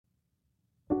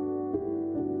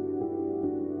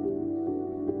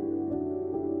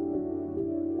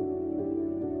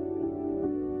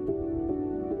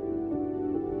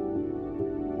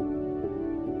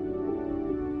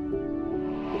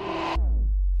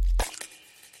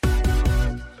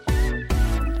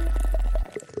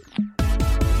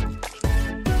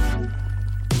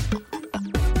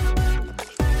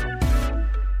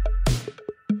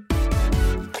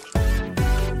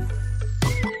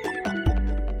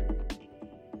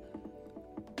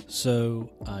So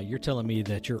you're telling me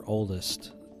that your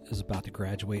oldest is about to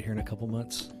graduate here in a couple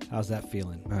months. How's that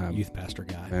feeling, youth pastor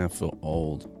guy? Man, I feel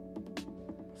old.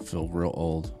 I feel real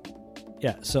old.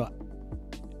 Yeah, so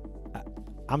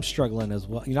I'm struggling as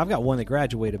well. You know, I've got one that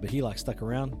graduated, but he stuck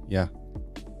around. Yeah.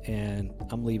 And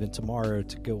I'm leaving tomorrow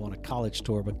to go on a college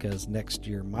tour because next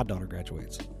year my daughter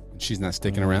graduates. She's not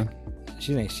sticking around?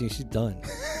 She's done.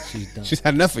 She's done. She's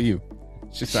had enough of you.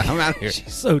 She's like, I'm out of here.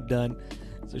 She's so done.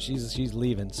 So she's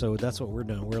leaving. So that's what we're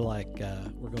doing. We're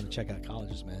we're going to check out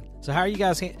colleges, man. So how are you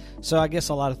guys? So I guess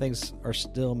a lot of things are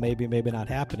still maybe not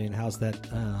happening. How's that?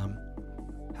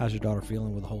 How's your daughter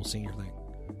feeling with the whole senior thing?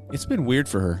 It's been weird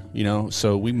for her, you know.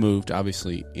 So we moved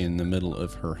obviously in the middle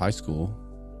of her high school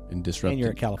and disrupted. And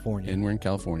you're in California. And we're in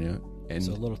California. And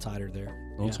so a little tighter there.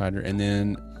 A little tighter. And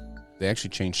then they actually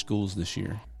changed schools this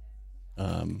year,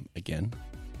 again,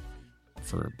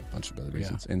 for a bunch of other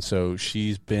reasons. And so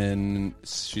she spent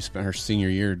her senior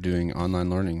year doing online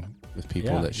learning with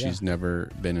people that she's never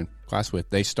been in class with.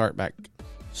 They start back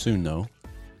soon though.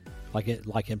 Like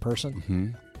in person? Mm-hmm.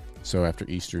 So after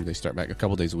Easter, they start back a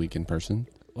couple days a week in person.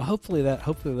 Well, hopefully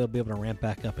they'll be able to ramp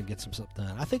back up and get some stuff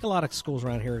done. I think a lot of schools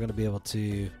around here are going to be able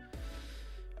to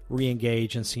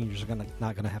re-engage, and seniors are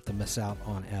not going to have to miss out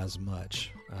on as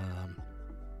much.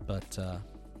 But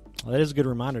that is a good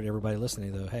reminder to everybody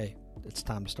listening, though. Hey, it's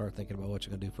time to start thinking about what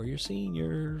you're going to do for your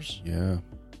seniors. Yeah.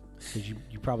 Because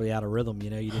you're probably out of rhythm. You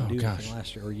know, you didn't do anything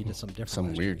last year, or you did something different.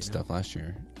 Some weird stuff last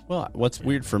year. Well, what's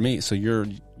weird for me, so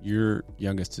your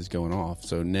youngest is going off.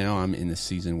 So now I'm in the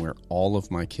season where all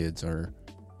of my kids are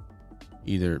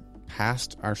either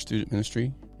past our student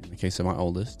ministry, in the case of my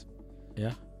oldest,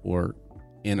 or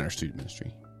in our student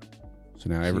ministry.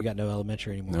 So now you got no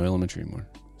elementary anymore. No elementary anymore.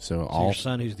 So your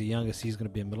son, who's the youngest, he's going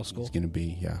to be in middle school. He's going to be,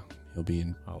 he'll be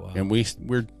in. Oh wow! And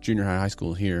we're junior high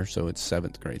school here, so it's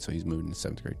 7th grade. So he's moving to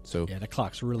 7th grade. So the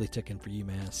clock's really ticking for you,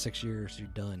 man. 6 years, you're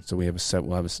done. So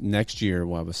next year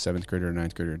we'll have a 7th grader, a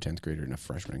 9th grader, a 10th grader, and a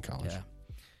freshman in college. Yeah,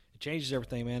 it changes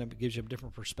everything, man. It gives you a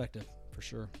different perspective for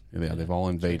sure. Yeah, they've all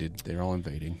invaded. They're all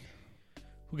invading.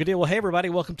 Well, good deal. Well, hey everybody,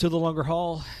 welcome to the Longer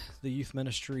Haul, the youth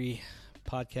ministry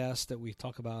podcast that we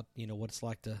talk about, you know, what it's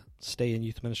like to stay in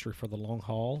youth ministry for the long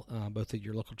haul, both at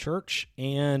your local church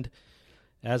and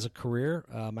as a career.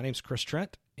 My name's Chris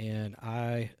Trent, and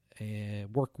I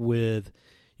work with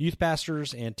youth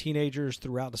pastors and teenagers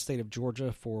throughout the state of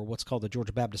Georgia for what's called the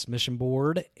Georgia Baptist Mission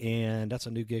Board, and that's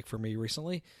a new gig for me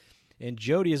recently. And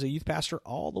Jody is a youth pastor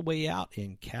all the way out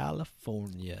in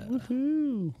California.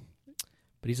 Woohoo!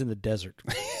 But he's in the desert.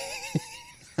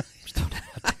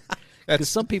 Because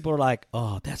some people are like,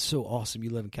 oh, that's so awesome,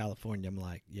 you live in California. I'm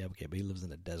like, yeah, okay, but he lives in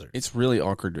the desert. It's really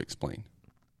awkward to explain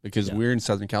because we're in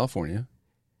Southern California.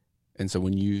 And so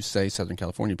when you say Southern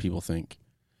California, people think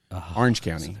Orange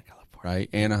County, right?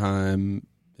 Anaheim,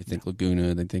 they think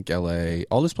Laguna, they think L.A.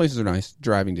 All those places are nice,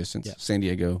 driving distance. Yeah. San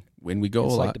Diego, when we go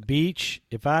it's a lot. Like the beach,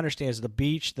 if I understand, it's the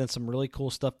beach, then some really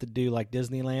cool stuff to do like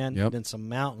Disneyland, then some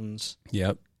mountains.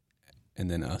 Yep. And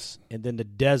then us. And then the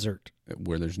desert.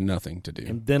 Where there's nothing to do.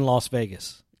 And then Las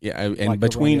Vegas. Yeah, and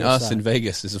between us and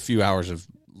Vegas is a few hours of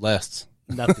less.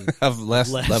 Nothing. of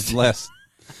less.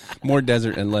 More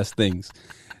desert and less things.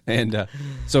 And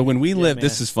so when we lived,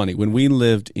 this is funny, when we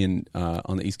lived in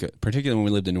on the East Coast, particularly when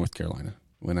we lived in North Carolina,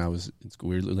 when I was in school,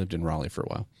 we lived in Raleigh for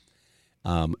a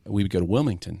while. We would go to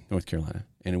Wilmington, North Carolina.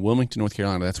 And in Wilmington, North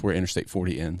Carolina, that's where Interstate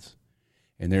 40 ends.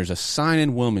 And there's a sign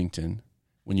in Wilmington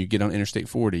when you get on Interstate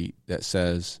 40 that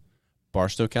says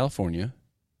Barstow, California,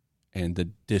 and the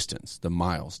distance, the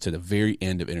miles to the very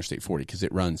end of Interstate 40, because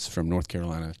it runs from North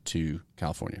Carolina to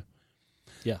California.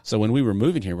 Yeah. So when we were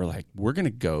moving here, we're like, we're going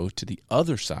to go to the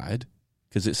other side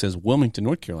because it says Wilmington,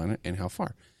 North Carolina, and how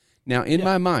far. Now, in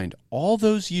my mind, all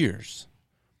those years,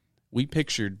 we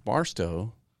pictured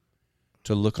Barstow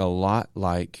to look a lot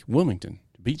like Wilmington,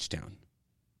 beach town.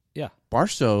 Yeah.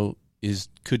 Barstow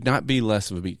could not be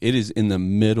less of a beach. It is in the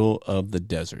middle of the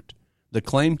desert. The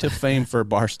claim to fame for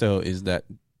Barstow is that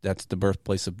that's the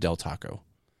birthplace of Del Taco.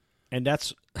 And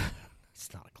it's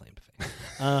not a claim to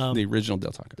fame. The original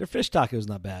Del Taco. Their fish taco is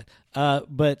not bad.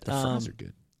 But the fries are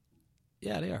good.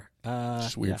 Yeah, they are.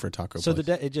 Just weird for a taco so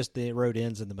place. The road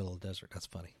ends in the middle of the desert. That's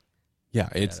funny. Yeah,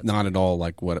 it's not at all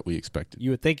like what we expected. You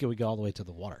would think it would go all the way to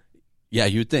the water. Yeah,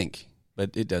 you would think,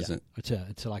 but it doesn't. Yeah.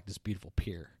 It's like this beautiful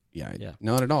pier. Yeah,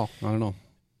 not at all. Not at all.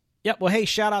 Yeah, well, hey,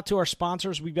 shout out to our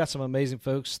sponsors. We've got some amazing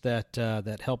folks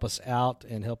that help us out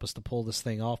and help us to pull this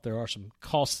thing off. There are some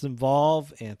costs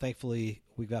involved, and thankfully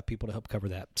we've got people to help cover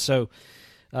that. So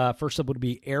first up would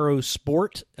be Aero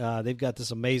Sport. They've got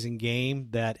this amazing game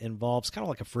that involves kind of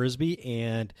like a Frisbee,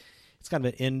 and It's kind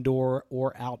of an indoor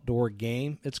or outdoor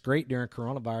game. It's great during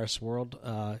coronavirus world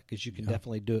because you can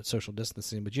definitely do it social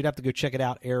distancing. But you'd have to go check it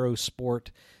out,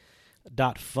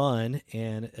 aerosport.fun.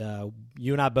 And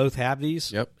you and I both have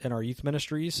these in our youth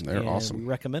ministries. They're awesome. We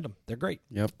recommend them. They're great.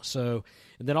 Yep. So,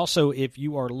 and then also if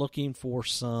you are looking for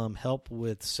some help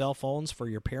with cell phones for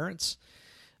your parents,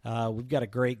 we've got a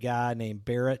great guy named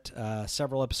Barrett.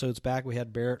 Several episodes back, we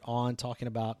had Barrett on talking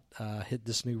about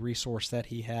this new resource that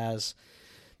he has.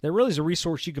 That really is a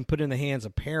resource you can put in the hands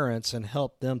of parents and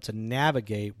help them to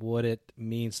navigate what it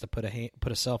means to put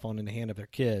a cell phone in the hand of their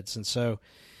kids. And so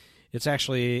it's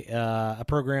actually a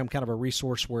program, kind of a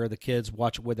resource where the kids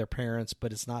watch it with their parents,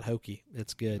 but it's not hokey.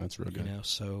 It's good. That's really good.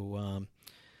 So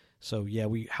yeah,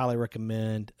 we highly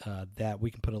recommend that.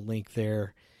 We can put a link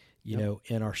there,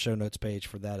 in our show notes page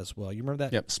for that as well. You remember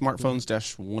that? Yep.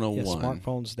 Smartphones-101. Yeah,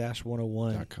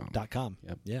 smartphones-101.com.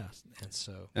 Yep. Yeah.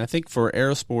 And I think for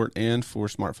Aerosport and for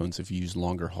smartphones, if you use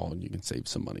Longer Haul, you can save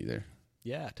some money there.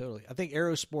 Yeah, totally. I think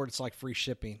Aerosport, it's like free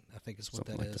shipping, I think is what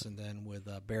Something that is. And then with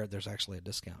Barrett, there's actually a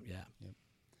discount. Yeah. Yep.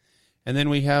 And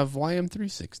then we have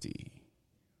YM360.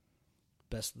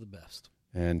 Best of the best.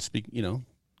 And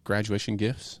graduation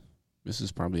gifts. This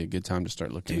is probably a good time to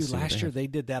start looking. Dude, last year they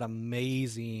did that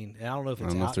amazing. I don't know if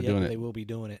it's out yet, but they will be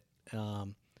doing it.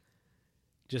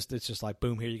 It's just like,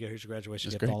 boom, here you go. Here's your graduation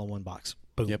gift all in one box.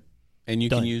 Boom. Yep. And you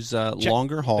can use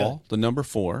Longer Haul, the number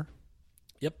 4.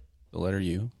 Yep. The letter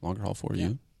U, Longer Haul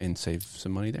 4U, and save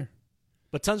some money there.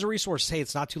 But tons of resources. Hey,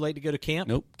 it's not too late to go to camp.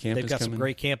 Nope. They've got some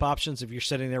great camp options. If you're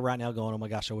sitting there right now going, oh my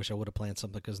gosh, I wish I would have planned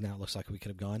something because now it looks like we could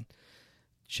have gone.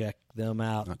 Check them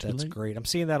out. That's great. I'm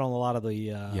seeing that on a lot of the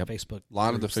Facebook. A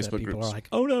lot of the Facebook people groups are like,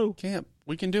 "Oh no, camp,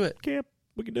 we can do it. Camp,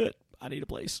 we can do it. I need a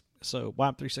place." So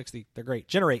YM360, they're great.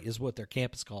 Generate is what their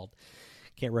camp is called.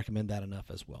 Can't recommend that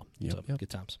enough as well. Yep. So, good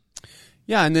times.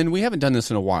 Yeah, and then we haven't done this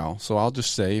in a while, so I'll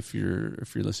just say if you're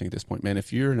listening at this point, man,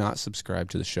 if you're not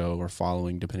subscribed to the show or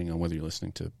following, depending on whether you're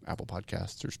listening to Apple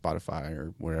Podcasts or Spotify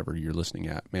or wherever you're listening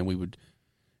at, man, we'd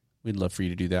love for you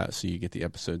to do that so you get the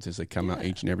episodes as they come out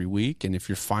each and every week. And if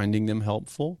you're finding them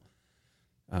helpful,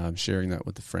 sharing that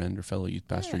with a friend or fellow youth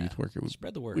pastor, youth worker,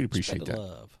 spread the word. We'd appreciate that.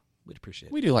 Love. We'd appreciate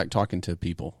it. We do like talking to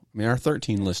people. I mean, our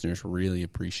 13 listeners really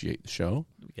appreciate the show.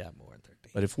 We got more than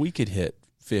 13. But if we could hit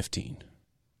 15.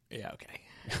 Yeah, okay.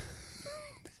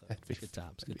 Good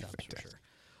times fantastic. For sure.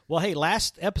 Well, hey,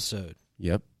 last episode.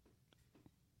 Yep.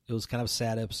 It was kind of a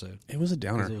sad episode. It was a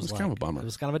downer. It was kind of a bummer. It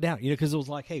was kind of a downer, because it was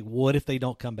like, hey, what if they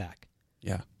don't come back?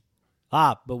 Yeah.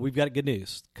 But we've got good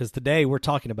news, because today we're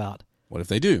talking about what if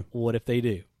they do? What if they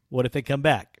do? What if they come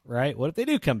back, right? What if they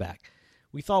do come back?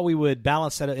 We thought we would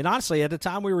balance that. And honestly, at the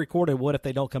time we recorded What If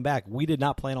They Don't Come Back, we did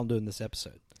not plan on doing this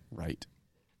episode. Right.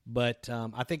 But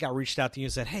I think I reached out to you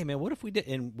and said, hey, man, what if we did?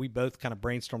 And we both kind of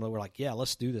brainstormed. We're like, yeah,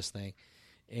 let's do this thing.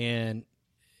 And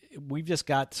we've just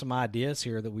got some ideas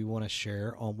here that we want to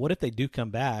share on what if they do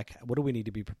come back. What do we need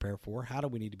to be prepared for? How do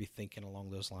we need to be thinking along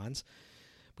those lines?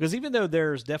 Because even though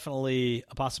there's definitely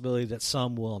a possibility that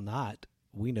some will not,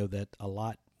 we know that a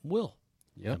lot will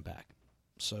come back.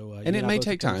 So, and it may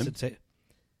take time.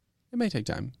 It may take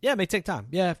time. Yeah, it may take time.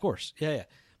 Yeah, of course. Yeah.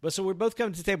 But so we're both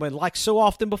coming to the table, and like so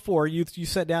often before, you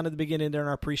sat down at the beginning during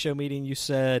our pre-show meeting. You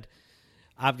said,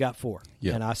 "I've got 4,"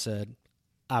 and I said,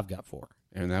 "I've got 4."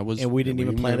 And that was, and we didn't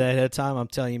even plan that ahead of time. I'm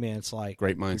telling you, man, it's like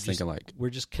great minds think alike.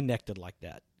 We're just connected like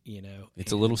that,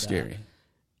 It's a little scary.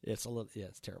 It's a little,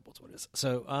 it's terrible. It's what it is.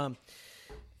 So,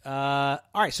 all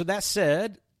right. So that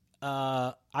said,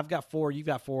 I've got 4. You've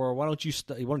got 4. Why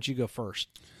don't you go first?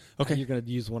 Okay. You're going to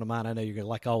use one of mine. I know you're going to,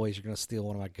 like always, you're going to steal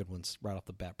one of my good ones right off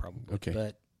the bat, probably. Okay.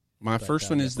 But my first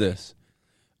one is this.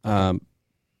 Don't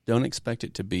expect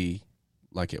it to be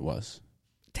like it was.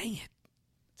 Dang it.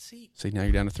 See, now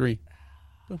you're down to 3.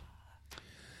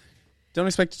 Don't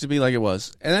expect it to be like it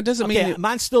was, and that doesn't mean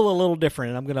mine's still a little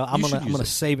different. And I'm gonna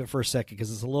save it for a second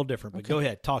because it's a little different. But go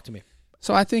ahead, talk to me.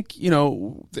 So I think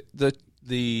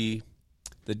the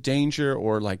danger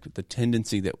or like the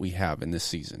tendency that we have in this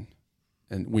season,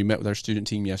 and we met with our student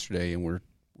team yesterday, and we're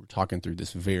talking through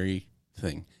this very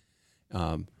thing,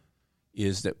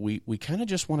 is that we kind of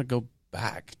just want to go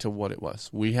back to what it was.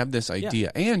 We have this idea,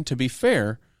 and to be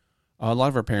fair, a lot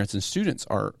of our parents and students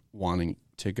are wanting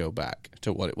to go back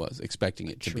to what it was, expecting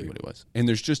it to be what it was. And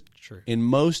there's just, in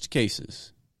most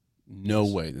cases, no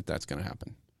way that that's going to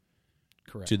happen.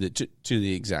 Correct. To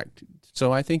the exact.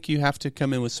 So I think you have to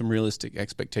come in with some realistic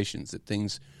expectations that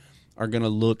things are going to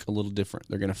look a little different.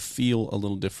 They're going to feel a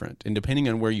little different. And depending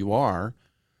on where you are,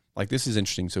 like this is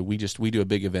interesting. So we do a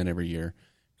big event every year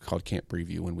called Camp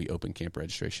Preview when we open camp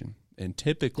registration. And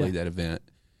typically that event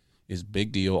is a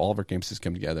big deal. All of our campuses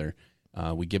come together.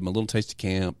 We give them a little taste of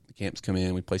camp. The camps come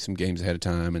in, we play some games ahead of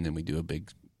time, and then we do a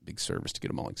big service to get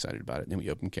them all excited about it. And then we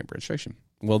open camp registration.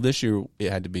 Well, this year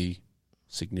it had to be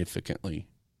significantly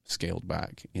scaled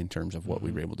back in terms of what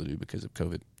we were able to do because of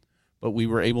COVID. But we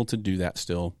were able to do that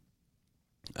still.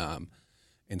 And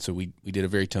so we did a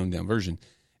very toned down version.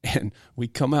 And we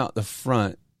come out the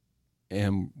front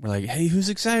and we're like, hey, who's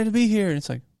excited to be here? And it's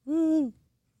like, woo,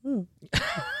 woo.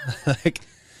 Like,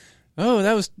 oh,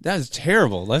 that was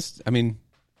terrible. Let's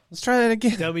try that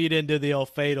again. Tell me you didn't do the old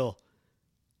fatal.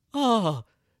 Oh,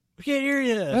 we can't hear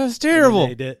you. That was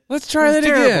terrible. Let's try that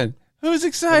again. Who's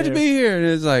excited to be here? And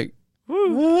it's like,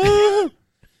 woo.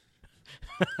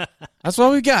 That's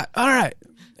what we got. All right.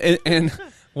 And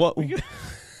what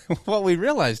we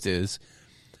realized is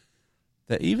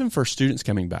that even for students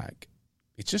coming back,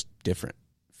 it's just different.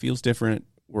 It feels different.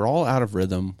 We're all out of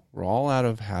rhythm. We're all out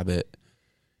of habit.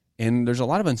 And there's a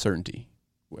lot of uncertainty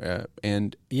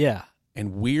and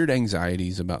weird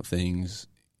anxieties about things.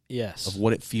 Yes. Of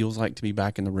what it feels like to be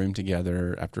back in the room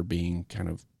together after being kind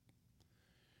of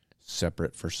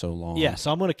separate for so long. Yeah, so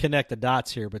I'm going to connect the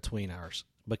dots here between ours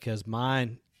because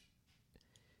mine,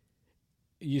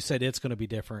 you said it's going to be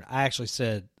different. I actually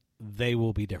said they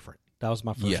will be different. That was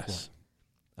my first one.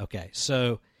 Okay,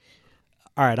 so,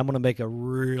 all right, I'm going to make a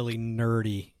really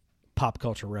nerdy pop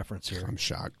culture reference here. I'm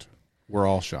shocked. We're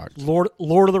all shocked. Lord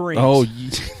of the Rings. Oh,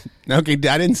 okay.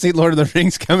 I didn't see Lord of the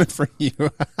Rings coming for you.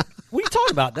 What are you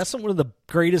talking about? That's one of the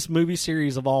greatest movie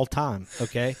series of all time,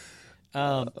 okay?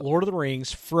 Lord of the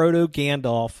Rings, Frodo,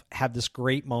 Gandalf have this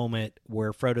great moment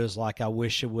where Frodo's like, I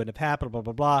wish it wouldn't have happened, blah,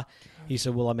 blah, blah. He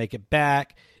said, will I make it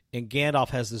back? And Gandalf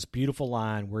has this beautiful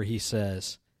line where he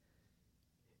says,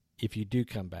 if you do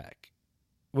come back.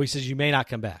 Well, he says, you may not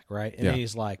come back, right? And then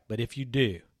he's like, but if you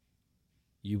do,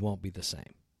 you won't be the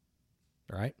same.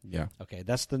 Right? Yeah. Okay,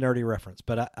 that's the nerdy reference.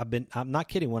 But I'm not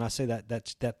kidding when I say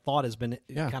that thought has been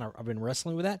I've been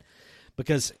wrestling with that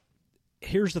because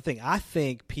here's the thing. I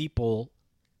think people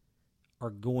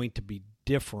are going to be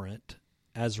different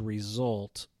as a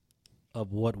result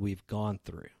of what we've gone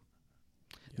through.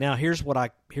 Yeah. Now, here's what I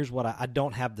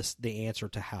don't have the answer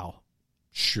to how.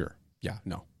 Sure. Yeah.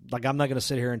 No. Like I'm not going to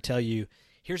sit here and tell you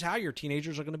here's how your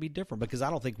teenagers are going to be different because I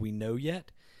don't think we know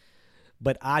yet.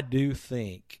 But I do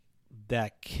think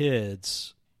that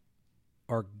kids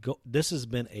are this has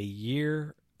been a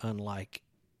year unlike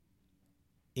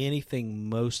anything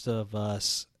most of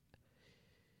us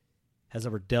has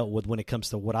ever dealt with when it comes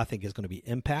to what I think is going to be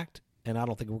impact, and I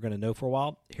don't think we're going to know for a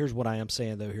while. Here's what I am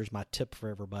saying, though. Here's my tip for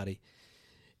everybody.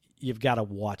 You've got to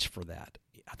watch for that.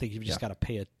 I think you've just got to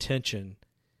pay attention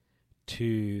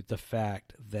to the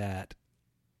fact that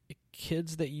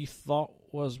kids that you thought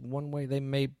was one way, they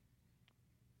may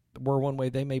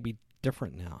be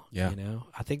different now. Yeah. You know,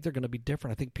 I think they're going to be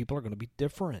different. I think people are going to be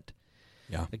different.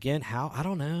 Yeah. Again, how? I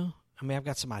don't know. I mean, I've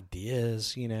got some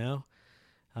ideas, you know,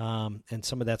 and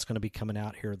some of that's going to be coming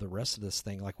out here the rest of this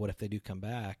thing. Like, what if they do come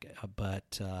back?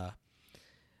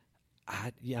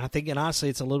 I think, and honestly,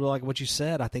 it's a little bit like what you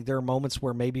said. I think there are moments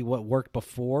where maybe what worked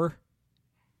before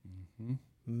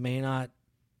may not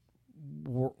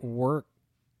work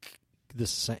the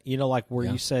same. You know, like where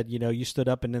you said, you know, you stood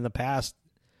up and in the past,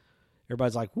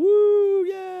 everybody's like, woo,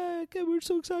 yeah, we're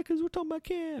so excited because we're talking about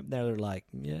camp. Now they're like,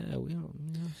 yeah, we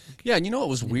don't. Yeah, and you know what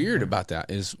was weird about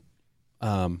that is,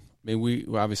 I mean,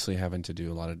 we're obviously having to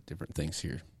do a lot of different things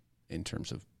here in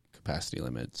terms of capacity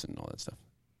limits and all that stuff.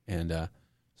 And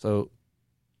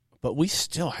but we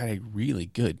still had a really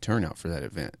good turnout for that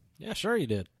event. Yeah, sure you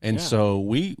did. And so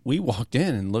we walked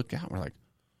in and looked out and we're like,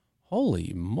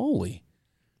 holy moly.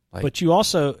 Like, but you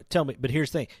also, tell me, but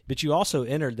here's the thing, but you also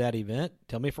entered that event,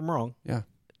 tell me if I'm wrong. Yeah.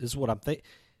 This is what I'm thinking,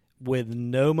 with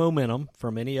no momentum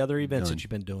from any other events that you've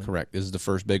been doing. Correct. This is the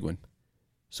first big one.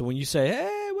 So when you say,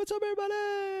 hey, what's up,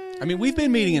 everybody? I mean, we've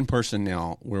been meeting in person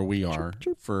now where we are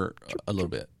for a little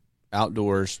bit.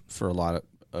 Outdoors for a lot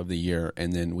of the year,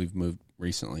 and then we've moved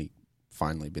recently,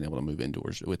 finally been able to move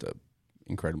indoors with a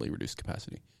incredibly reduced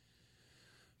capacity.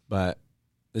 But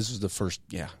this was the first,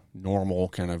 normal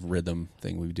kind of rhythm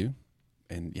thing we do.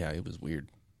 And, it was weird.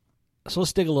 So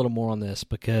let's dig a little more on this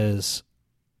because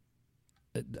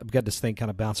I've got this thing kind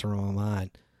of bouncing around my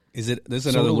mind. Is this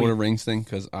another Lord of the Rings thing?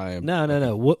 Because I am...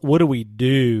 No. What do we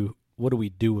do? What do we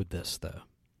do with this, though?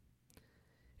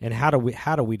 And how do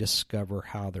we discover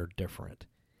how they're different?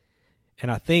 And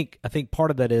I think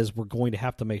part of that is we're going to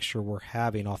have to make sure we're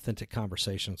having authentic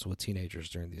conversations with teenagers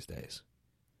during these days.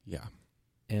 Yeah.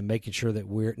 And making sure that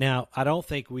now, I don't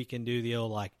think we can do the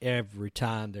old, like, every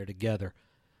time they're together,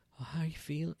 how you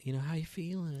feel? You know, how you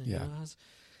feeling? Yeah.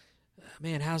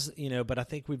 You know, but I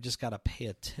think we've just got to pay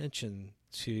attention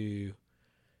to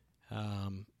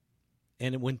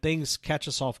And when things catch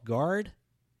us off guard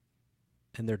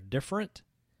and they're different,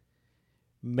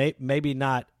 maybe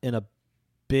not in a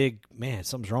big, man,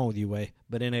 something's wrong with you way,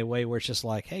 but in a way where it's just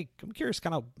like, hey, I'm curious,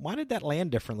 kind of, why did that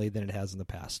land differently than it has in the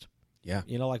past? Yeah.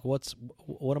 You know, like what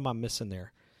am I missing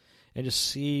there? And just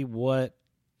see what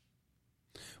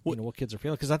kids are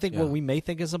feeling. Because I think what we may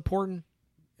think is important,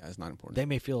 it's not important. They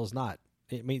may feel is not.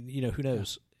 I mean, who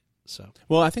knows? Yeah. So,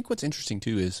 well, I think what's interesting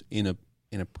too is in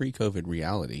a pre-COVID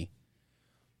reality,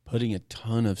 putting a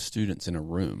ton of students in a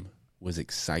room was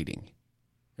exciting.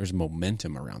 There's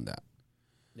momentum around that.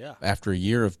 Yeah. After a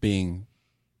year of being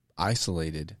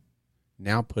isolated,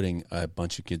 now putting a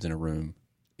bunch of kids in a room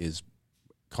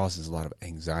causes a lot of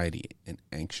anxiety and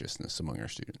anxiousness among our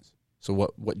students. So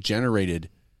what generated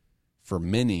for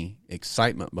many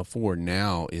excitement before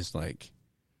now is like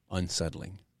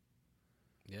unsettling.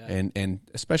 Yeah. And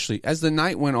especially as the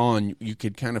night went on, you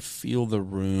could kind of feel the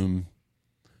room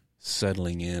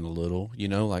settling in a little,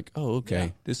 like, oh,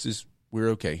 okay, we're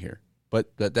okay here.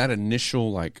 But that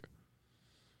initial, like,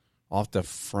 off the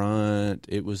front,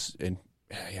 it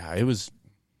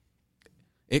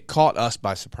caught us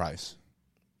by surprise.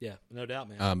 Yeah, no doubt,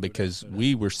 man. Because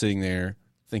we were sitting there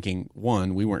thinking,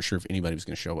 one, we weren't sure if anybody was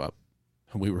going to show up.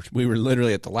 We were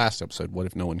literally at the last episode, what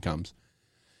if no one comes?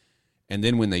 And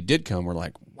then when they did come, we're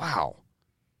like, wow,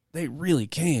 they really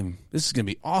came. This is going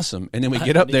to be awesome. And then we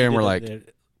get up there and we're like,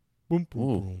 boom,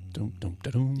 boom, dum, dum,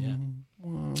 dum.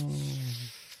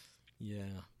 Yeah.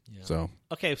 So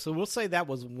okay, so we'll say that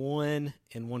was 1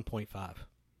 and 1.5.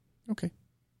 Okay.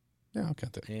 Yeah, I'll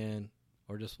count that.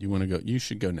 Or just you want to go? You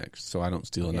should go next, so I don't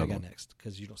steal another one. I got next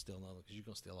because you don't steal another because you're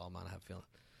gonna steal all mine. I have a feeling.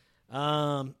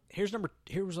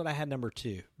 Here's what I had number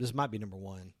 2. This might be number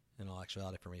 1 in all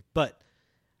actuality for me, but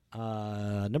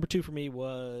number 2 for me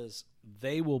was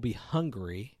they will be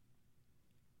hungry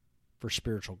for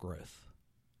spiritual growth.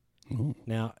 Ooh,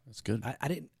 now that's good.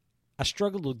 I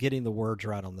struggled with getting the words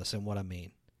right on this and what I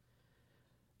mean.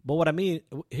 But what I mean,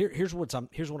 here's what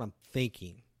I'm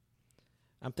thinking.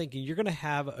 I'm thinking you're going to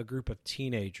have a group of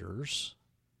teenagers,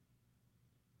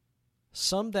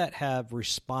 some that have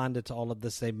responded to all of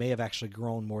this. They may have actually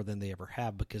grown more than they ever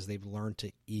have because they've learned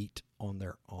to eat on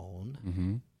their own.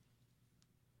 Mm-hmm.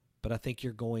 But I think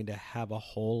you're going to have a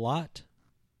whole lot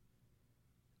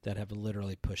that have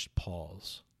literally pushed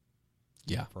pause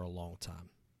for a long time.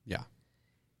 Yeah.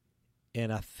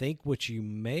 And I think what you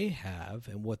may have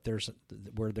and where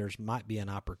there's might be an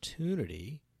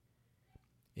opportunity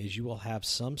is you will have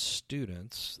some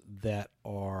students that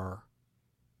are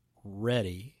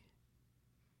ready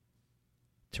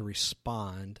to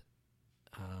respond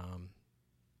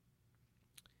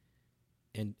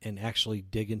and actually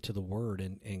dig into the Word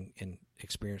and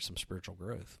experience some spiritual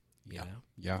growth. You know?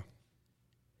 Yeah.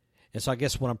 And so I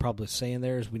guess what I'm probably saying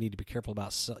there is we need to be careful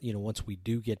about, once we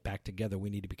do get back together, we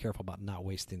need to be careful about not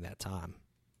wasting that time.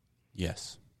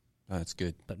 Yes. That's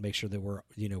good. But make sure that we're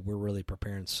really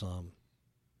preparing some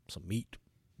meat,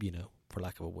 for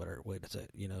lack of a better way to say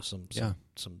it,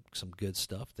 some good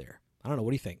stuff there. I don't know.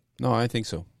 What do you think? No, I think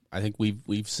so. I think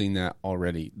we've seen that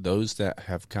already. Those that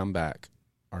have come back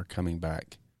are coming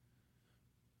back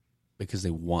because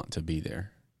they want to be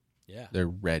there. Yeah. They're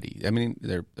ready. I mean,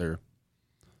 they're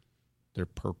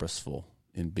purposeful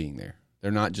in being there.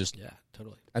 They're not just... Yeah,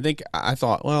 totally. I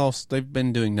thought, well, they've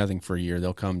been doing nothing for a year.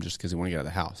 They'll come just because they want to get out of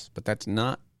the house. But that's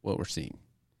not what we're seeing.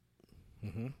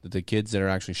 Mm-hmm. The kids that are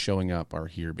actually showing up are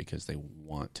here because they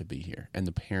want to be here. And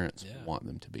the parents want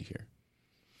them to be here.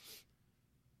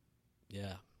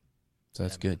 Yeah. So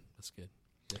that's good. Man. That's good.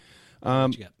 Yep.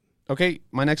 What you got? Okay,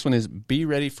 my next one is be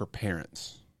ready for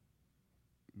parents.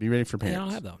 Be ready for parents. I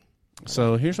don't have that one.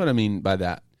 So here's what I mean by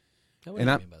that.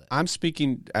 And I'm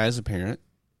speaking as a parent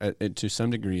to some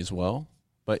degree as well.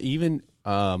 But even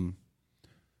I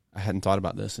hadn't thought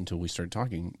about this until we started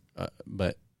talking.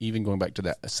 But even going back to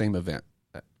that same event,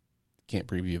 that camp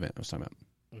preview event I was talking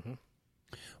about. Mm-hmm.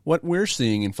 What we're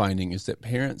seeing and finding is that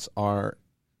parents are,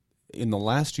 in the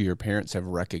last year, parents have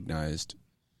recognized,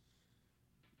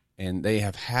 and they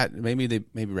have had, maybe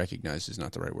recognized is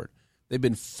not the right word. They've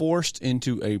been forced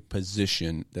into a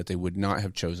position that they would not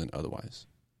have chosen otherwise.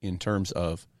 In terms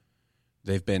of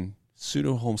they've been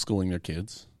pseudo homeschooling their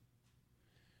kids.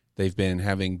 They've been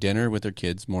having dinner with their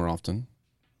kids more often,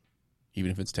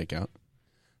 even if it's takeout.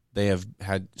 They have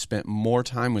spent more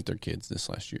time with their kids this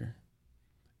last year.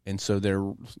 And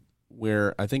so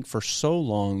where I think for so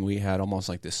long we had almost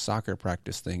like this soccer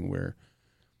practice thing where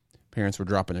parents were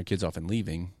dropping their kids off and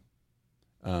leaving.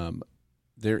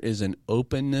 There is an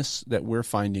openness that we're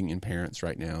finding in parents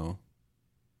right now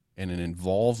and an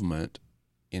involvement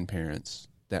in parents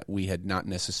that we had not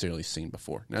necessarily seen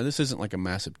before. Now, this isn't like a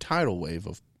massive tidal wave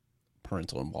of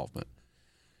parental involvement,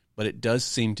 but it does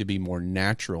seem to be more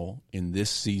natural in this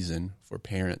season for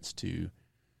parents to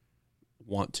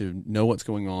want to know what's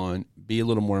going on, be a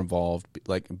little more involved,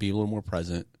 be a little more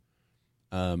present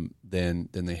than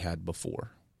they had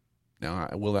before. Now,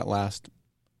 will that last?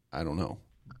 I don't know.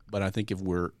 But I think if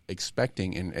we're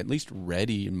expecting and at least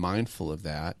ready and mindful of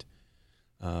that,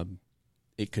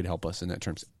 it could help us in that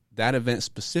terms. That event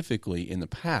specifically in the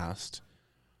past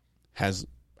has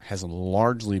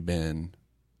largely been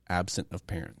absent of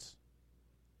parents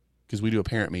because we do a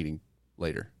parent meeting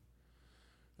later.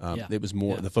 It was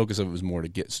more the focus of it was more to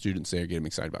get students there, get them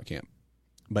excited about camp.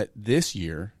 But this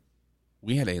year,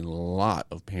 we had a lot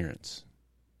of parents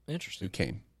who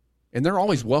came. And they're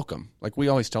always welcome. Like we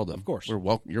always tell them, of course,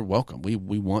 you're welcome. We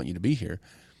want you to be here.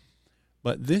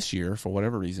 But this year, for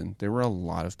whatever reason, there were a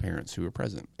lot of parents who were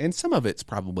present. And some of it's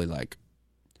probably like,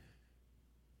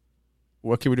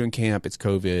 what can we do in camp? It's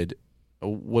COVID.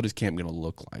 What is camp going to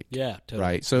look like? Yeah, totally.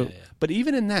 Right? So, but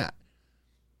even in that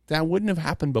wouldn't have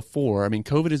happened before. I mean,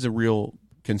 COVID is a real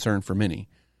concern for many.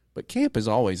 But camp is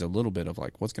always a little bit of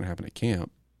like, what's going to happen at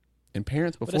camp? And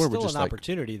parents before were just like... But it's still an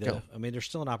opportunity, though. Go. I mean, there's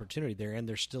still an opportunity there, and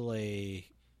there's still a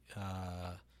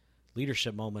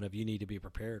leadership moment of you need to be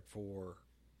prepared to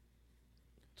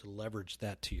leverage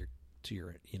that to your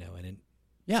and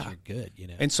you're good,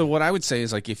 And so what I would say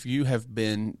is like if you have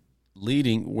been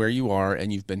leading where you are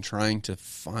and you've been trying to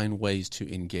find ways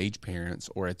to engage parents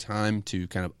or a time to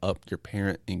kind of up your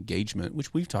parent engagement,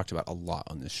 which we've talked about a lot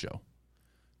on this show,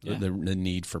 the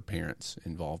need for parents'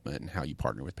 involvement and how you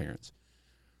partner with parents.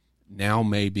 Now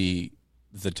may be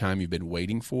the time you've been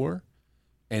waiting for,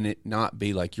 and it not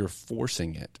be like you're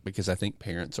forcing it, because I think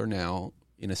parents are now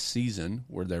in a season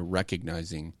where they're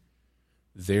recognizing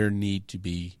their need to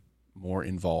be more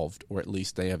involved, or at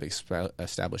least they have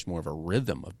established more of a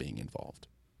rhythm of being involved.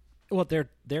 Well, they're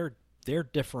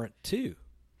different too.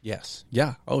 Yes.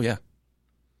 Yeah. Oh, yeah.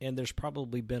 And there's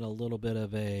probably been a little bit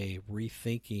of a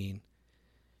rethinking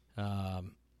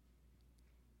on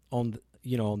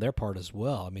their part as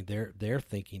well. I mean, they're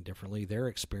thinking differently. They're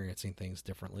experiencing things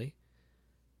differently.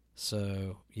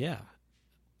 So, yeah.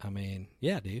 I mean,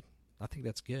 yeah, dude. I think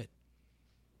that's good.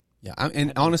 Yeah,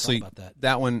 and honestly,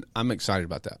 that one, I'm excited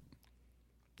about that.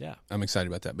 Yeah. I'm excited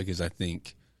about that because I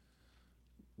think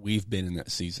we've been in that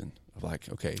season of like,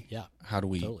 okay, how do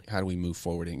we move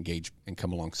forward and engage and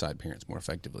come alongside parents more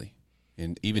effectively?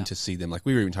 And even to see them, like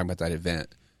we were even talking about that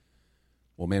event.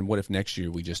 Well, man, what if next year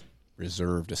we just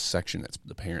reserved a section that's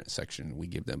the parent section? We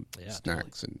give them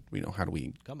snacks, and how do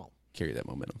we carry that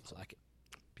momentum? I like it.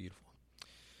 Beautiful.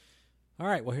 All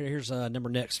right. Well, here's a number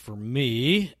next for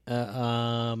me.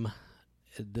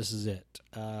 This is it.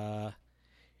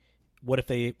 What if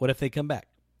they come back?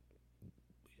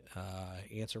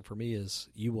 Answer for me is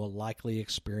you will likely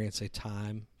experience a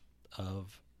time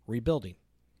of rebuilding.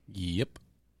 Yep.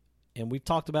 And we've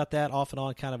talked about that off and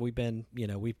on. Kind of, we've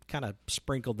kind of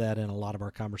sprinkled that in a lot of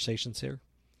our conversations here.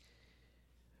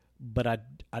 But I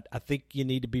think you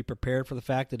need to be prepared for the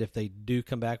fact that if they do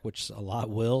come back, which a lot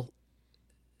will,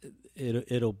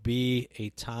 it'll be a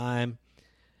time,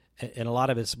 and a lot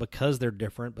of it's because they're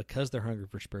different, because they're hungry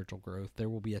for spiritual growth. There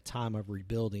will be a time of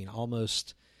rebuilding,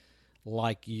 almost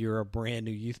like you're a brand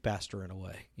new youth pastor in a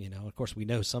way. Of course, we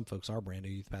know some folks are brand new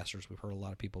youth pastors. We've heard a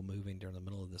lot of people moving during the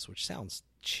middle of this, which sounds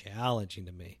challenging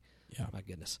to me. Yeah, my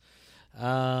goodness.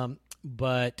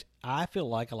 But I feel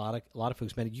like a lot of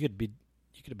folks, man, you could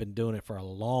have been doing it for a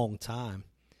long time,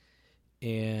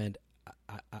 and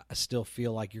I still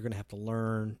feel like you're going to have to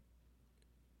learn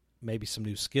maybe some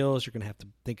new skills. You're going to have to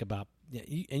think about,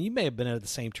 and you may have been at the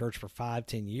same church for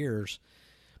 5-10 years,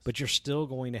 but you're still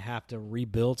going to have to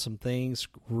rebuild some things,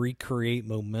 recreate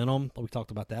momentum. We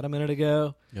talked about that a minute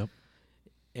ago. Yep.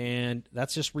 And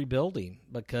that's just rebuilding,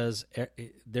 because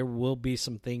there will be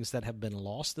some things that have been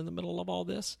lost in the middle of all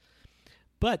this.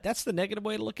 But that's the negative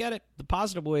way to look at it. The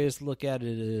positive way is to look at it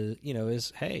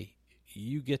is, hey,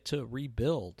 you get to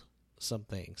rebuild some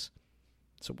things.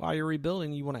 So while you're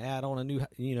rebuilding, you want to add on a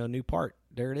new part.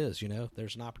 There it is.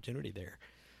 There's an opportunity there.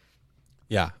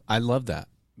 Yeah, I love that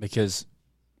because,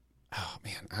 oh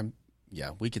man,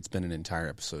 we could spend an entire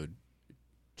episode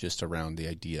just around the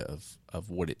idea of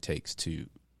what it takes to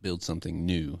build something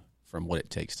new from what it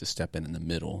takes to step in the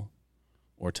middle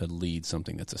or to lead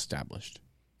something that's established.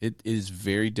 It is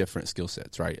very different skill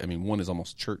sets, right? I mean, one is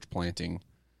almost church planting,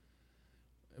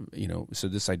 so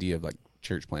this idea of like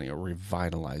church planting or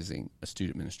revitalizing a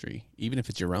student ministry, even if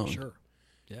it's your own. Sure.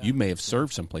 Yeah. You may have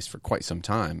served someplace for quite some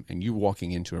time, and you're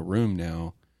walking into a room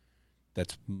now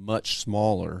that's much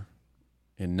smaller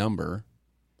in number,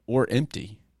 or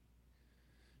empty.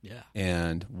 Yeah.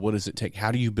 And what does it take?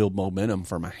 How do you build momentum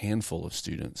from a handful of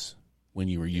students when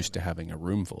you were used to having a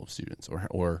room full of students,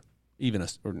 or even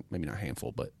or maybe not a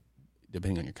handful, but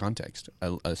depending on your context,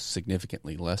 a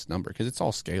significantly less number, because it's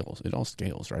all scales. It all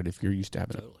scales, right? If you're used to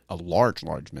having a large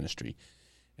ministry,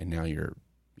 and now you're,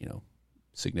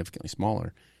 significantly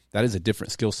smaller, that is a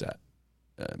different skill set.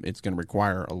 It's going to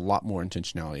require a lot more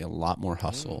intentionality, a lot more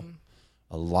hustle,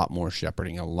 a lot more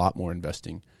shepherding, a lot more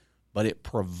investing, but it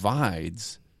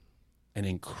provides an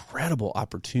incredible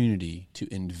opportunity to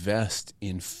invest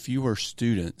in fewer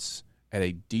students at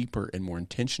a deeper and more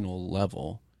intentional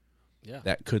level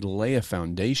that could lay a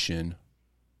foundation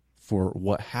for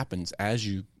what happens as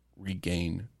you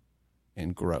regain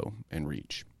and grow and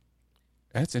reach.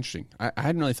 That's interesting. I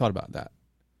hadn't really thought about that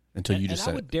until you just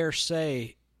said it. I would dare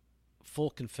say, full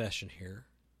confession here,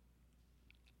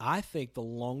 I think the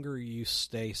longer you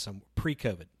stay somewhere,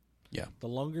 pre-COVID, the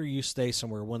longer you stay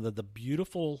somewhere, one of the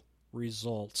beautiful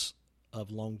results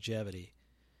of longevity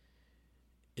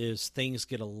is things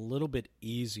get a little bit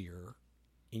easier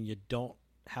and you don't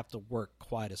have to work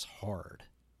quite as hard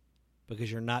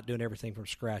because you're not doing everything from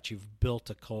scratch. You've built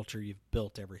a culture. You've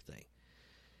built everything.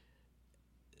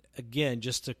 Again,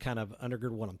 just to kind of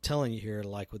undergird what I'm telling you here,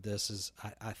 like with this, is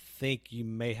I think you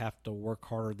may have to work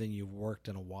harder than you've worked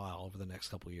in a while over the next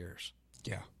couple of years.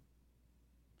 Yeah.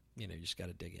 You just got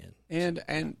to dig in.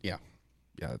 And yeah,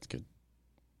 that's good.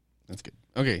 That's good.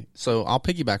 Okay, so I'll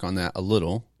piggyback on that a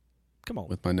little. Come on,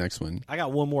 with my next one. I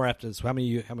got one more after this. How many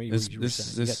you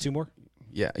got two more?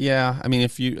 Yeah. I mean,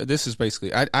 this is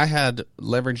basically, I had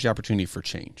leveraged the opportunity for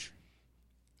change,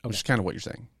 which is kind of what you're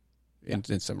saying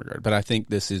in some regard. But I think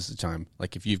this is the time.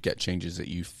 Like, if you've got changes that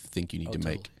you think you need to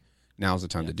make, now's the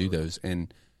time to do those.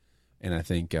 And I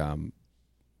think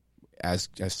as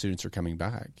students are coming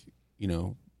back,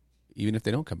 even if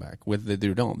they don't come back, whether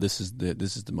they don't, this is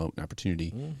the moment and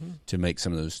opportunity to make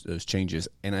some of those changes.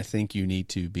 And I think you need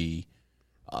to be,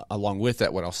 along with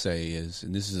that, what I'll say is,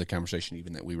 and this is a conversation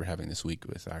even that we were having this week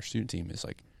with our student team, is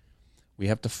like, we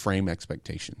have to frame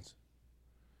expectations.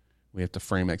 We have to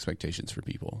frame expectations for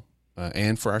people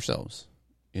and for ourselves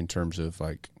in terms of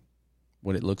like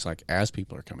what it looks like as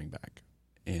people are coming back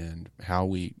and how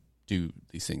we do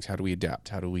these things. How do we adapt?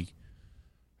 How do we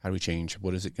change?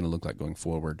 What is it going to look like going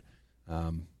forward?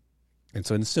 And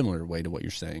so in a similar way to what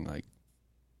you're saying, like,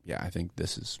 I think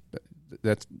that's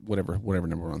whatever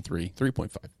number we're on,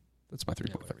 3.5. That's my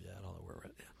 3.5. Yeah, I don't know where we're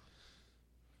at. Yeah.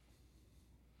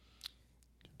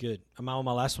 Good. Am I on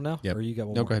my last one now? Yep. Or you got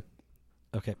one more? No, go ahead.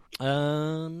 Okay.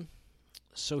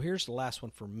 So here's the last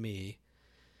one for me.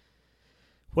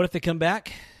 What if they come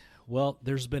back? Well,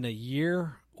 there's been a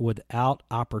year without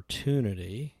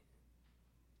opportunity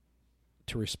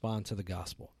to respond to the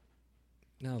gospel.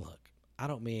 Now, look, I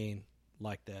don't mean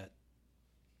like that,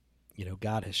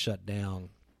 God has shut down,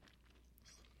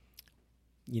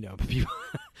 people.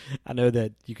 I know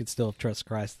that you can still trust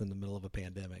Christ in the middle of a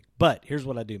pandemic, but here's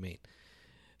what I do mean.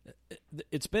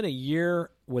 It's been a year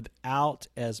without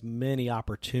as many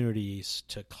opportunities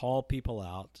to call people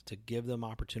out, to give them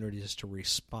opportunities to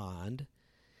respond.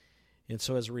 And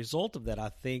so as a result of that, I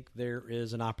think there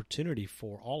is an opportunity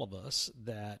for all of us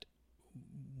that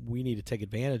we need to take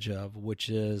advantage of, which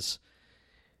is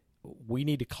we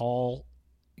need to call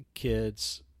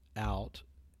kids out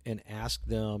and ask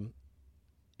them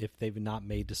if they've not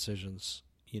made decisions,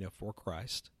 for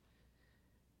Christ,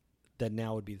 that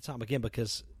now would be the time. Again,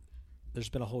 because there's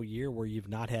been a whole year where you've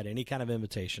not had any kind of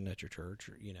invitation at your church.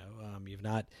 Or,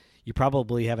 you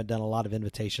probably haven't done a lot of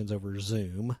invitations over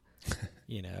Zoom.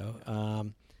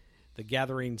 The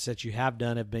gatherings that you have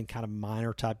done have been kind of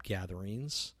minor type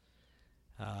gatherings.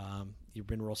 You've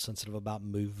been real sensitive about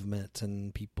movement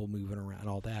and people moving around and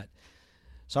all that.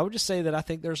 So I would just say that I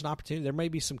think there's an opportunity. There may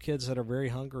be some kids that are very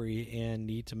hungry and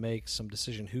need to make some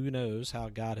decision. Who knows how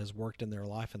God has worked in their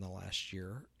life in the last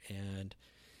year, and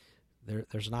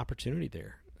there's an opportunity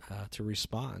there to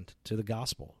respond to the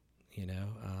gospel,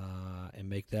 and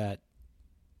make that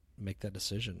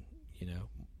decision, kind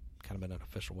of in an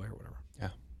official way or whatever.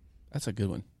 Yeah, that's a good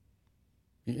one.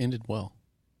 You ended well.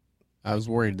 I was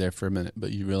worried there for a minute,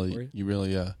 but you really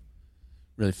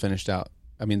finished out.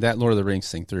 I mean, that Lord of the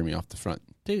Rings thing threw me off the front.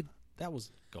 Dude, that was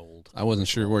gold. I wasn't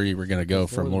sure where you were going to go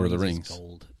from Lord of the Rings.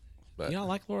 Gold. But you don't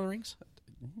like Lord of the Rings?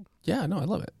 Yeah, no, I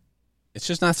love it. It's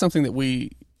just not something that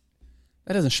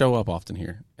doesn't show up often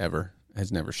here, ever.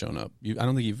 Has never shown up. I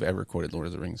don't think you've ever quoted Lord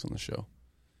of the Rings on the show.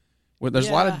 Well, there's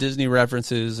a lot of Disney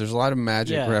references. There's a lot of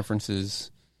magic references.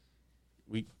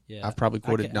 I've probably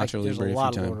quoted Nacho Libre a few times. There's a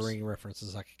lot of Lord of the Rings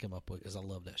references I could come up with because I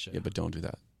love that show. Yeah, but don't do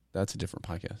that. That's a different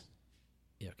podcast.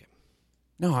 Yeah, okay.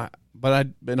 No, but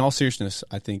in all seriousness,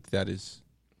 I think that is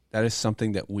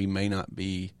something that we may not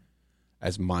be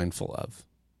as mindful of.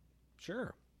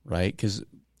 Sure. Right? Because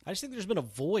I just think there's been a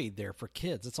void there for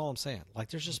kids. That's all I'm saying. Like,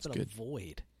 there's just been a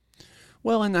void.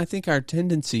 Well, and I think our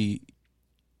tendency,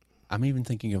 I'm even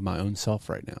thinking of my own self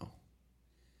right now,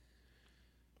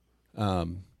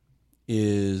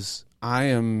 is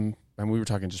and we were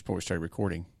talking just before we started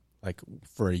recording, like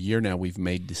for a year now, we've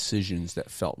made decisions that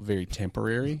felt very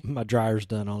temporary. My dryer's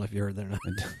done. I don't know if you heard that or not.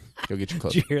 Go get your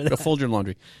clothes. Did you hear that? Go fold your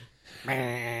laundry.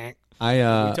 We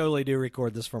I totally do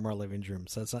record this from our living room,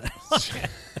 so that's not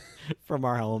from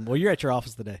our home. Well, you're at your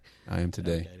office today. am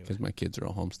today Okay, because my kids are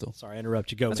all home still. Sorry, I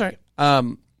interrupt you. Go. That's all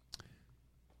right.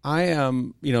 I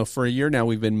am, for a year now,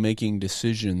 we've been making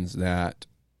decisions that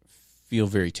feel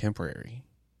very temporary.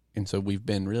 And so we've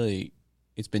been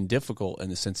it's been difficult in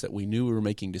the sense that we knew we were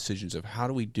making decisions of how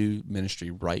do we do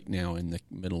ministry right now in the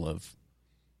middle of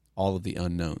all of the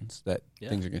unknowns that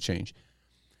things are going to change.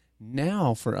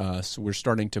 Now for us, we're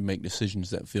starting to make decisions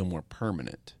that feel more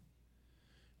permanent.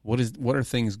 What are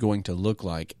things going to look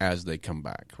like as they come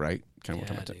back, right? Kind of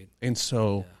what I'm talking about. And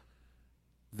so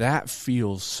that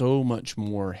feels so much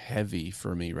more heavy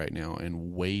for me right now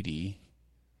and weighty.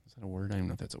 Is that a word? I don't even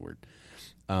know if that's a word.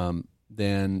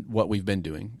 Than what we've been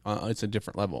doing. It's a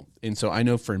different level. And so I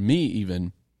know for me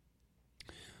even,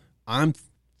 I'm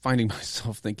finding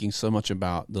myself thinking so much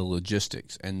about the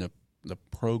logistics and the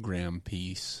program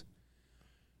piece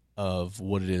of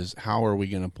what it is. How are we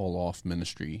going to pull off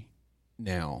ministry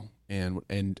now? And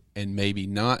maybe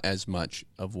not as much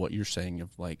of what you're saying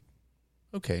of like,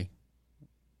 okay,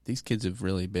 these kids have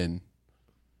really been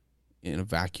in a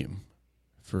vacuum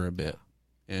for a bit.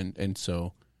 And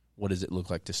so what does it look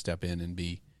like to step in and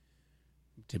be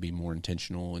more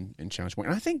intentional and challenge more?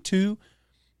 And I think too,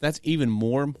 that's even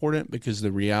more important because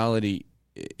the reality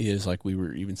is, like we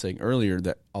were even saying earlier,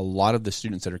 that a lot of the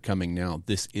students that are coming now,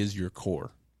 this is your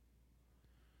core.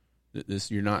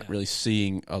 You're not really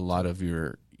seeing a lot of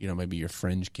your, maybe your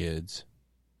fringe kids.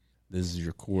 This is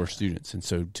your core students. And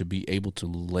so to be able to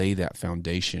lay that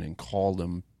foundation and call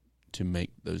them to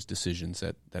make those decisions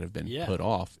that have been put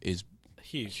off is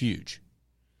huge.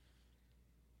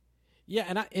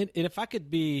 Yeah, and if I could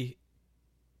be,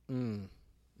 if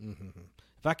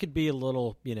I could be a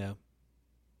little,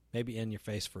 maybe in your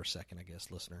face for a second, I guess,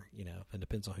 listener, it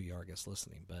depends on who you are, I guess,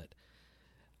 listening. But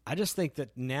I just think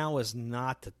that now is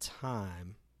not the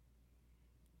time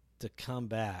to come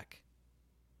back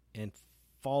and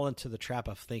fall into the trap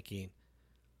of thinking,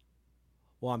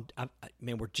 well,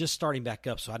 we're just starting back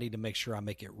up, so I need to make sure I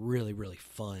make it really, really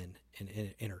fun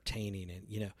and entertaining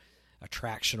and,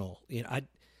 attractional.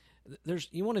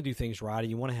 You want to do things right and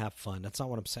you want to have fun. That's not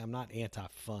what I'm saying. I'm not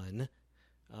anti-fun.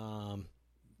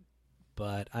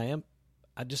 But I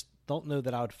just don't know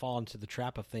that I would fall into the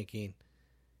trap of thinking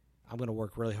I'm going to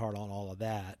work really hard on all of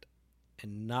that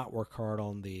and not work hard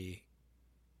on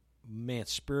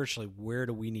spiritually, where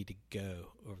do we need to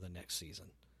go over the next season?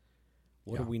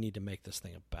 What do we need to make this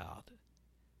thing about?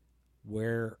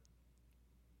 Where,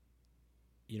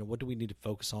 what do we need to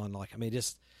focus on?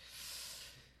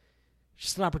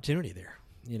 Just an opportunity there,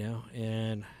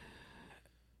 and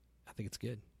I think it's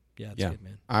good. Yeah, it's good,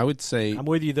 man. I would say I'm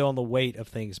with you though on the weight of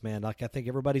things, man. I think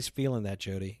everybody's feeling that,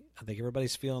 Jody. I think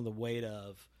everybody's feeling the weight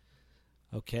of,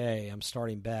 okay, I'm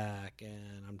starting back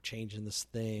and I'm changing this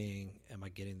thing. Am I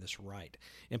getting this right?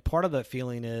 And part of that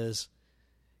feeling is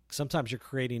sometimes you're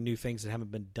creating new things that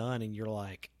haven't been done, and you're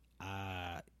like,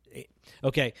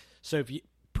 okay. So if you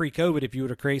pre-COVID, if you were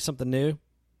to create something new,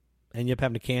 and you end up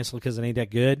having to cancel because it ain't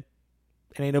that good,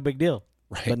 it ain't no big deal.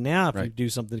 Right. But now if you do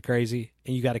something crazy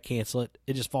and you got to cancel it,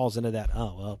 it just falls into that,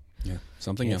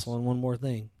 something else. Canceling one more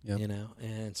thing,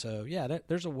 And so,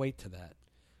 there's a weight to that.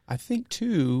 I think,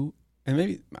 too, and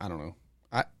maybe, I don't know.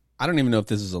 I don't even know if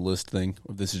this is a list thing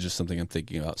or if this is just something I'm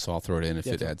thinking about, so I'll throw it in if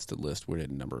it adds to the list. We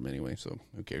didn't number them anyway, so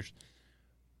who cares?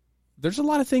 There's a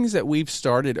lot of things that we've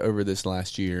started over this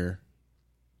last year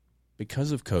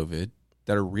because of COVID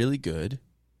that are really good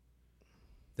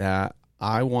that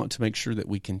I want to make sure that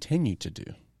we continue to do.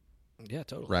 Yeah,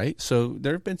 totally. Right? So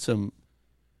there have been some,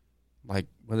 like,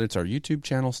 whether it's our YouTube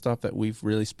channel stuff that we've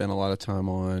really spent a lot of time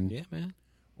on. Yeah, man.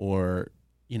 Or,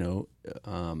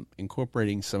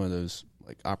 incorporating some of those,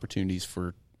 like, opportunities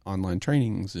for online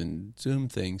trainings and Zoom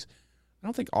things. I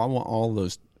don't think I want all of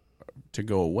those to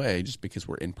go away just because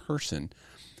we're in person.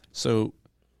 So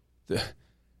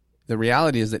the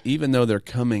reality is that even though they're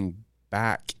coming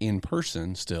back in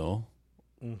person still,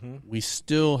 we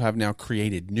still have now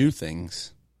created new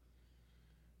things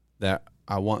that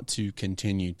I want to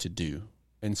continue to do.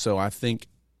 And so I think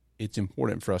it's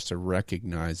important for us to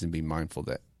recognize and be mindful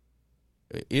that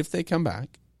if they come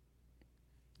back,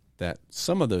 that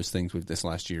some of those things with this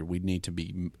last year, we need to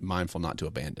be mindful not to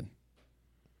abandon.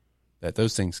 That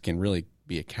those things can really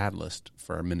be a catalyst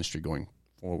for our ministry going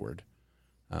forward.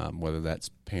 Whether that's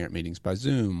parent meetings by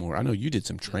Zoom, or I know you did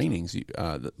some trainings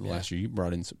last year. You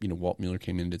brought in some, Walt Mueller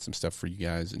came in and did some stuff for you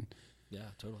guys. And yeah,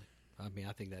 totally. I mean,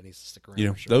 I think that needs to stick around.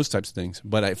 For sure. Those types of things.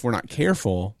 But if we're not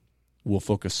careful, we'll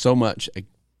focus so much,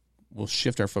 we'll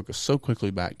shift our focus so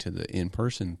quickly back to the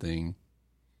in-person thing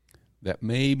that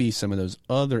maybe some of those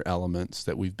other elements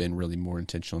that we've been really more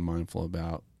intentional and mindful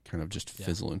about kind of just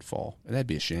fizzle and fall. And that'd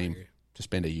be a shame to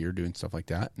spend a year doing stuff like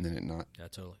that and then it not. Yeah,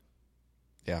 totally.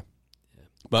 Yeah.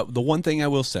 But the one thing I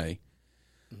will say,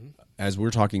 as we're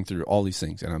talking through all these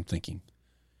things, and I'm thinking,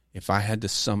 if I had to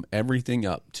sum everything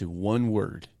up to one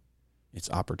word, it's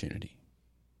opportunity.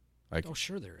 Like, oh,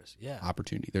 sure there is. Yeah.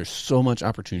 Opportunity. There's so much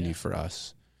opportunity for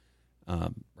us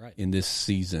right. in this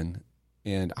season.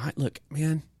 And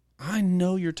I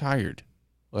know you're tired.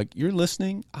 Like, you're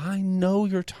listening. I know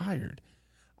you're tired.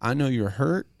 I know you're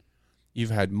hurt. You've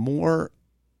had more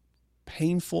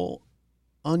painful,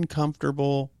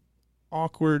 uncomfortable,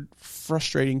 awkward,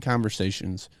 frustrating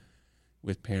conversations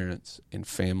with parents and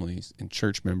families and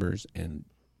church members and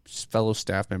fellow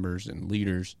staff members and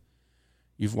leaders.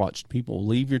 You've watched people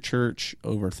leave your church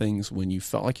over things when you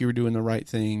felt like you were doing the right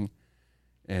thing,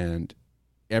 and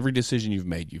every decision you've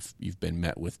made, you've been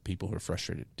met with people who are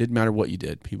frustrated. Didn't matter what you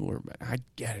did, people were. I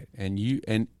get it, and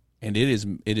it is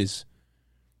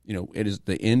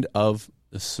the end of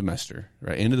the semester,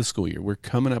 right? End of the school year. We're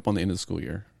coming up on the end of the school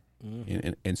year,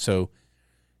 and so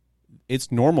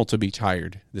it's normal to be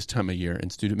tired this time of year in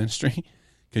student ministry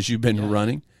because you've been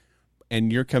running,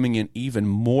 and you're coming in even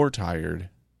more tired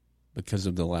because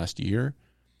of the last year.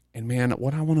 And man,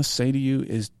 what I want to say to you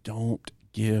is don't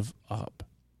give up.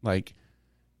 Like,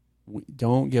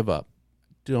 don't give up.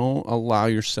 Don't allow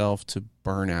yourself to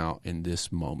burn out in this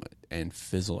moment and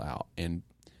fizzle out and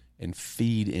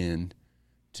feed in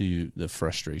to the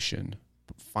frustration.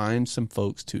 Find some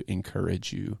folks to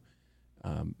encourage you.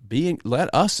 Let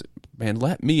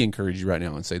me encourage you right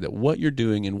now and say that what you're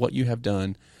doing and what you have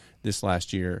done this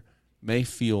last year may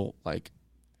feel like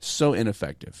so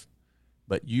ineffective,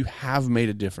 but you have made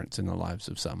a difference in the lives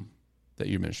of some that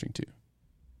you're ministering to.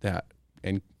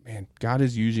 And God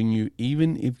is using you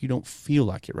even if you don't feel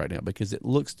like it right now because it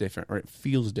looks different or it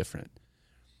feels different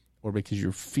or because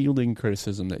you're fielding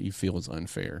criticism that you feel is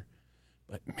unfair.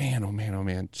 But man, oh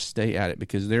man, stay at it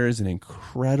because there is an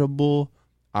incredible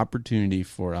opportunity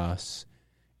for us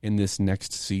in this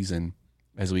next season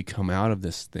as we come out of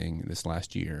this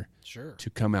last year. Sure. To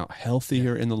come out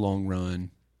healthier in the long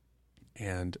run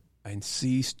and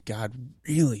see God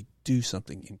really do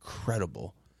something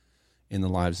incredible in the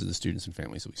lives of the students and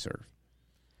families that we serve.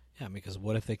 Yeah, because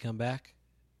what if they come back?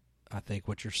 I think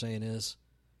what you're saying is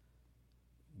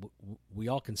we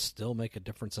all can still make a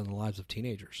difference in the lives of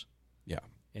teenagers. Yeah.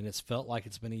 And it's felt like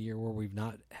it's been a year where we've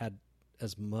not had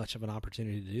as much of an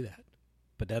opportunity to do that.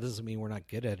 But that doesn't mean we're not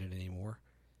good at it anymore,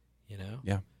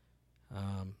 Yeah.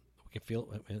 We can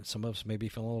feel, some of us may be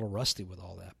feeling a little rusty with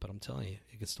all that, but I'm telling you,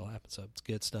 it can still happen. So it's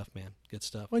good stuff, man. Good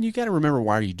stuff. Well, you got to remember,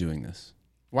 why are you doing this?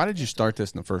 Why did you start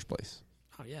this in the first place?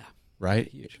 Oh, yeah. Right?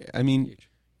 Huge. I mean, Huge.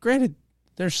 Granted,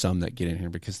 there's some that get in here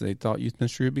because they thought youth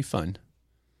ministry would be fun.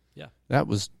 Yeah. That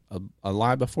was a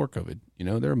lie before COVID.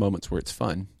 There are moments where it's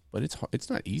fun, but it's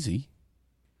not easy.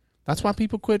 That's why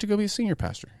people quit to go be a senior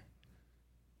pastor.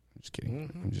 I'm just kidding.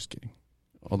 Mm-hmm. I'm just kidding.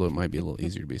 Although it might be a little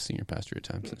easier to be a senior pastor at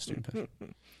times than a student pastor.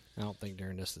 I don't think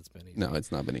during this it's been easy. No,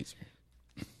 it's not been easier.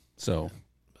 So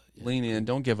lean in.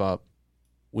 Don't give up.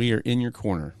 We are in your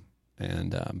corner.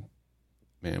 And,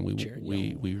 man,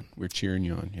 we're cheering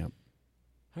you on. Yep.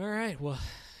 All right. Well,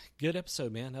 good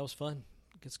episode, man. That was fun.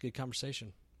 It's a good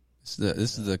conversation.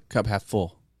 This is the cup half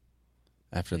full.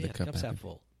 After the cup half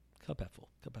full. Cup half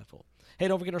full. Hey,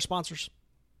 don't forget our sponsors.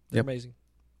 They're amazing.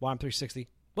 YM360.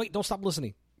 Wait, don't stop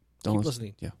listening. Keep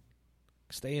listening. Yeah.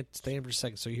 Stay in for a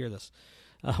second so you hear this.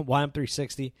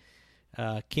 YM360,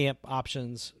 camp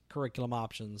options, curriculum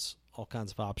options, all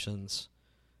kinds of options.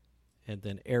 And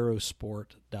then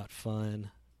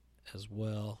aerosport.fun as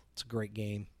well. It's a great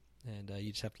game. And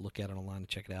you just have to look at it online and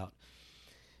check it out.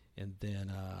 And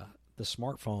then the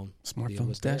Smartphone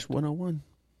Dash 101.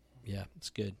 Yeah, it's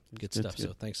good. Good stuff.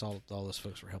 So thanks all those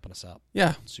folks for helping us out.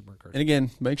 Yeah. Super encouraging. And again,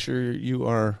 make sure you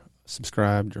are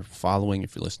subscribed or following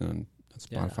if you're listening on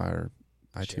Spotify or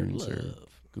iTunes or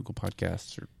Google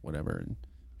Podcasts or whatever, and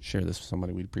share this with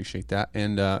somebody. We'd appreciate that.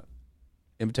 And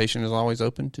invitation is always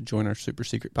open to join our super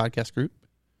secret podcast group.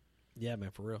 Yeah,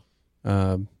 man, for real.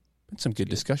 Been some good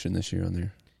discussion this year on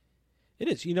there. It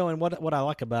is, and what I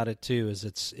like about it too is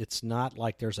it's not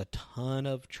like there's a ton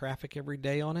of traffic every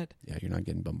day on it. Yeah, you're not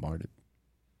getting bombarded.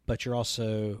 But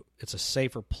it's a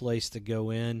safer place to go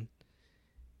in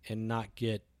and not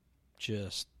get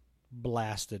just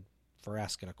blasted for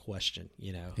asking a question.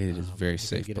 It is a very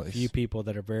safe get place. A few people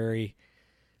that are very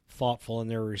thoughtful in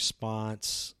their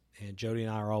response, and Jody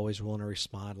and I are always willing to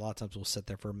respond. A lot of times we'll sit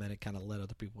there for a minute, kind of let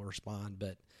other people respond,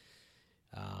 but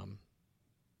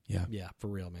yeah, for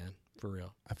real, man. For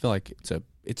real. I feel like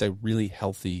it's a really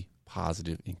healthy,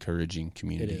 positive, encouraging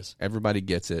community. It is. Everybody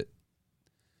gets it.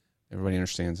 Everybody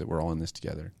understands that we're all in this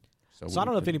together. So I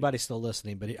don't know if anybody's still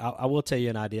listening, but I will tell you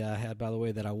an idea I had, by the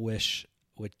way, that I wish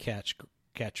would catch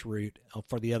root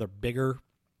for the other bigger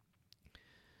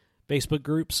Facebook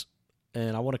groups,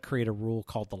 and I want to create a rule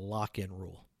called the lock-in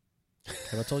rule.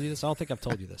 Have I told you this? I don't think I've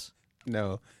told you this.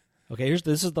 No. Okay,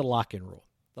 this is the lock-in rule.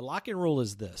 The lock-in rule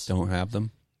is this. Don't have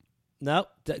them. No,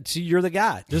 see, you're the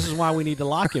guy. This is why we need the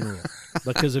lock-in rule,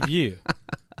 because of you.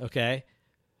 Okay?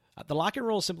 The lock-in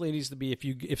rule simply needs to be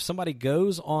if somebody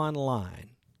goes online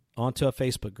onto a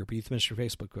Facebook group, Youth Ministry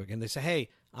Facebook group, and they say, hey,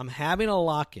 I'm having a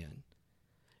lock-in,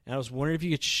 and I was wondering if you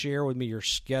could share with me your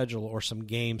schedule or some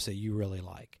games that you really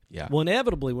like. Yeah. Well,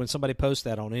 inevitably, when somebody posts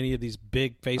that on any of these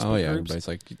big Facebook groups, everybody's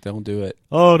like, don't do it.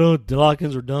 Oh, no, the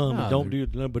lock-ins are dumb. No, Don't do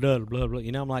it. Blah, blah, blah,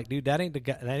 blah. I'm like, dude, that ain't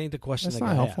the question That's the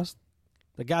not guy helpful. asked.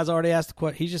 The guy's already asked the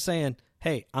question. He's just saying,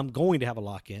 hey, I'm going to have a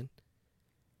lock-in.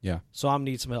 Yeah. So I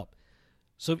need some help.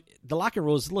 So the lock-in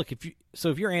rule is, look, if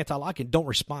you're anti-lock-in, don't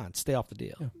respond. Stay off the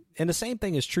deal. Yeah. And the same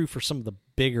thing is true for some of the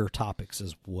bigger topics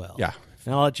as well. Yeah.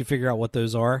 And I'll let you figure out what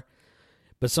those are.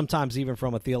 But sometimes even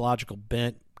from a theological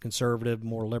bent, conservative,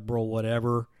 more liberal,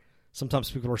 whatever, sometimes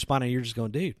people are responding and you're just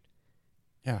going, dude.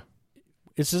 Yeah.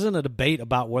 This isn't a debate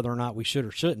about whether or not we should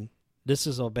or shouldn't. This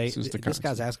is a debate. This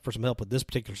guy's asking for some help with this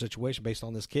particular situation based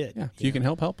on this kid. Yeah. If you can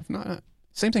help. If not,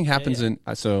 same thing happens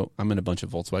so I'm in a bunch of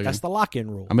Volkswagen. That's the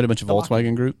lock-in rule. I'm in a bunch of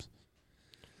Volkswagen groups.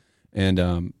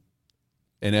 And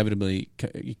inevitably,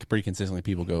 pretty consistently,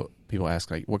 people ask,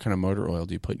 like, what kind of motor oil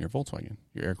do you put in your Volkswagen,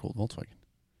 your air-cooled Volkswagen?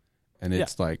 And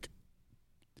it's like...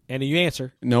 And you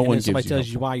answer. No one gives you somebody tells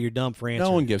helpful. you why you're dumb for answering.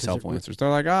 No one gives helpful answers. They're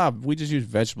like, we just use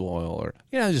vegetable oil or,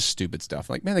 just stupid stuff.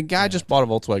 Like, man, the guy just bought a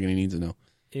Volkswagen. He needs to know.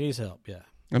 He needs help, yeah.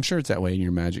 I'm sure it's that way in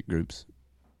your Magic groups.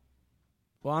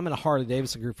 Well, I'm in a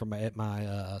Harley-Davidson group at my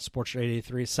Sportster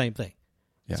 883. Same thing.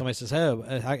 Yeah. Somebody says, hey,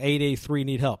 883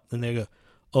 need help. And they go,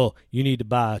 oh, you need to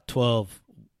buy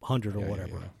 1200 or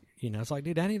whatever. Yeah. It's like,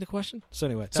 dude, I need the question. So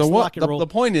anyway, that's the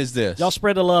point is this. Y'all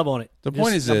spread the love on it. The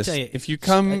point is this. If you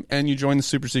come and you join the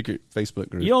super secret Facebook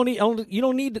group. You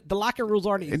don't need the lock-in rules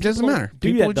already. It doesn't matter.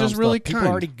 People are just really kind. People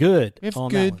are already good. If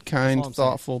good, kind,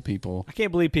 thoughtful people. I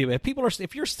can't believe people.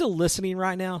 If you're still listening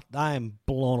right now, I am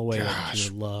blown away with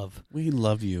your love. We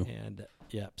love you. And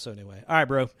so anyway. All right,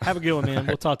 bro. Have a good one, man.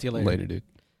 We'll talk to you later. Later, dude.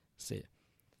 See you.